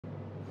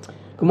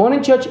Good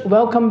morning, church.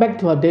 Welcome back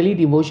to our daily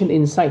devotion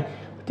insight.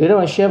 Today I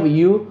want to share with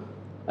you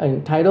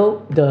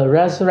entitled The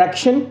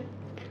Resurrection,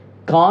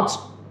 God's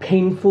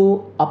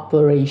Painful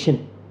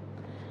Operation.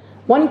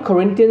 1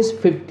 Corinthians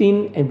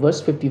 15 and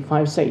verse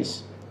 55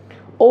 says,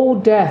 O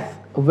death,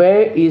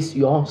 where is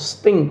your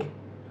sting?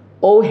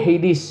 O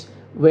Hades,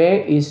 where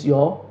is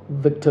your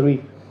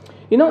victory?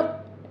 In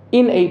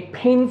a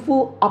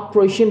painful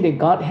operation that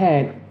God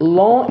had,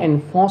 law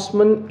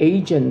enforcement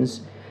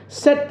agents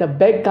set the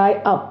bad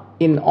guy up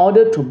in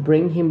order to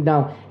bring him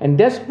down. And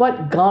that's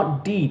what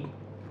God did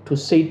to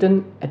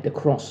Satan at the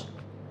cross.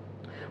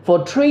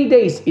 For 3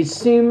 days, it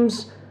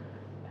seems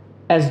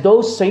as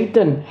though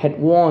Satan had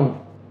won.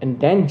 And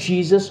then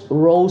Jesus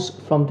rose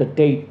from the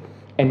dead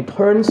and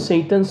turned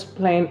Satan's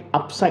plan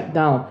upside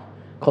down.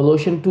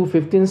 Colossians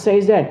 2:15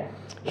 says that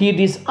he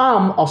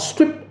disarmed or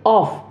stripped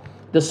off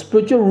the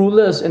spiritual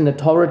rulers and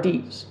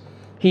authorities.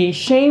 He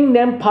shamed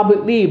them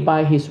publicly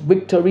by his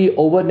victory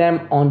over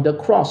them on the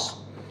cross.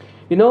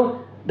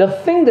 The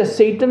thing that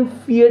Satan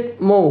feared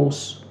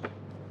most,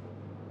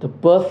 the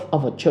birth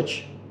of a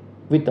church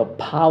with the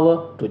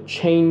power to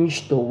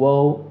change the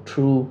world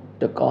through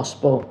the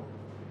gospel,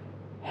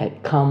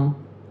 had come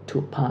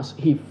to pass.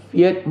 He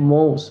feared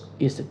most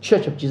is the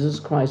church of Jesus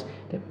Christ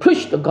that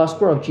preached the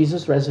gospel of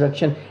Jesus'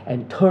 resurrection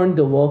and turned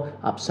the world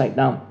upside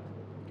down.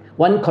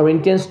 1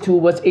 Corinthians 2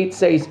 verse 8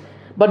 says,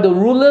 But the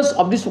rulers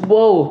of this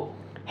world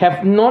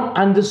have not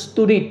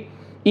understood it.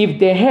 If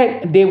they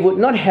had, they would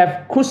not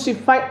have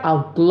crucified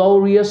our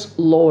glorious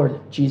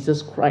Lord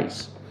Jesus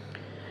Christ.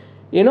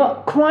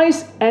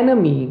 Christ's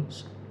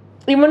enemies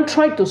even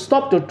tried to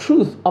stop the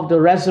truth of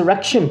the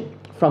resurrection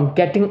from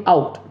getting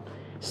out.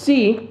 Let's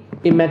see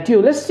in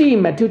Matthew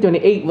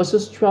 28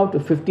 verses 12 to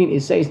 15, it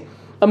says,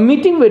 A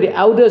meeting where the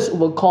elders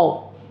were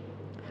called.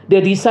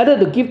 They decided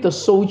to give the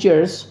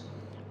soldiers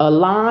a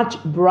large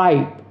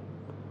bribe.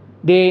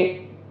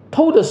 They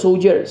told the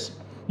soldiers,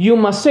 You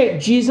must say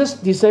Jesus'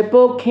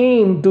 disciple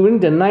came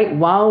during the night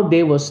while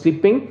they were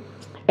sleeping,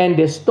 and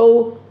they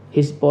stole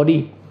his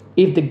body.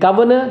 If the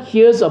governor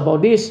hears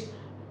about this,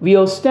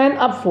 we'll stand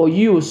up for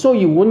you so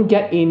you won't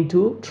get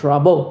into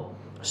trouble.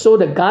 So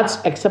the guards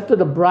accepted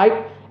the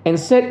bribe and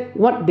said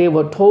what they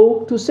were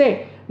told to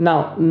say.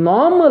 Now,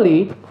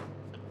 normally,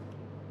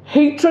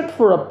 hatred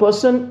for a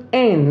person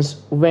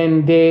ends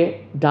when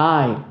they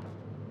die.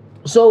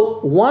 So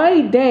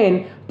why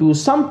then do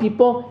some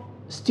people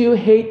still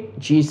hate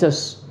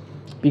Jesus?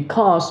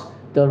 Because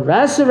the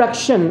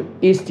resurrection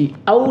is the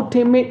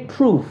ultimate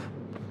proof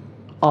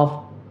of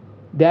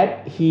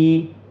that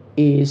he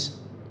is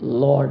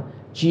Lord.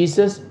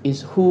 Jesus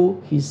is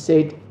who he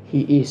said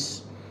he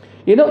is.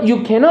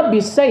 You cannot be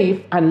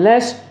saved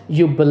unless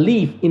you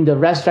believe in the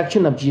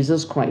resurrection of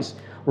Jesus Christ.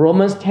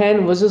 Romans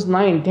 10 verses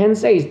 9 and 10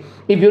 says,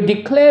 If you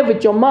declare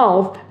with your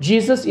mouth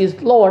Jesus is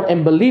Lord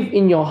and believe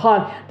in your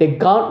heart that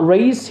God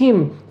raised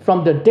him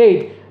from the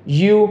dead,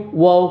 you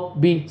will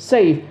be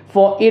saved.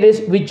 For it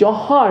is with your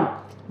heart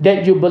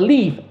that you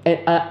believe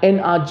and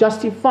are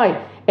justified,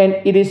 and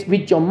it is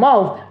with your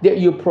mouth that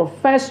you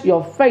profess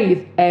your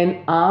faith and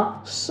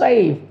are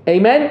saved.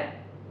 Amen?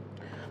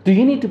 Do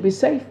you need to be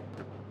saved?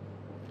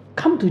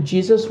 Come to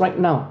Jesus right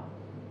now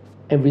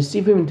and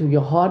receive him into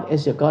your heart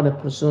as your God and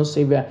personal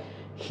Savior.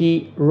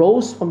 He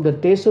rose from the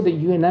dead so that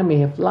you and I may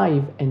have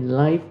life and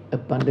life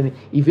abundantly.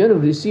 If you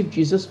want to receive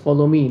Jesus,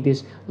 follow me in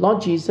this.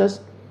 Lord Jesus,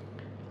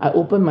 I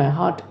open my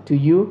heart to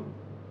you,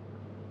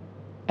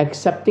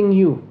 accepting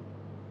you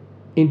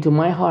into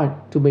my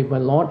heart to be my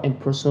Lord and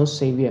personal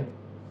Savior.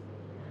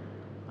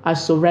 I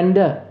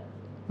surrender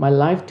my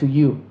life to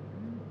you.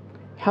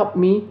 Help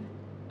me,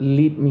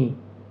 lead me.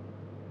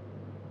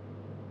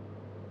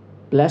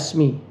 Bless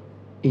me.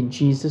 In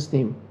Jesus'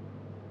 name,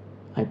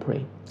 I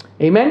pray.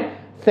 Amen.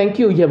 Thank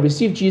you. You have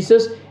received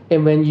Jesus.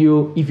 And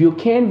if you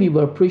can, we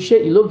will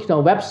appreciate you look at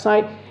our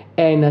website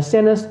and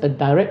send us a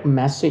direct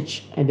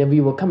message, and then we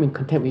will come in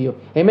contact with you.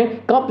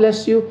 Amen. God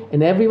bless you,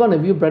 and every one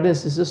of you,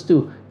 brothers and sisters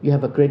too. You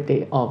have a great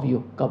day, all of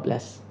you. God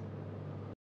bless.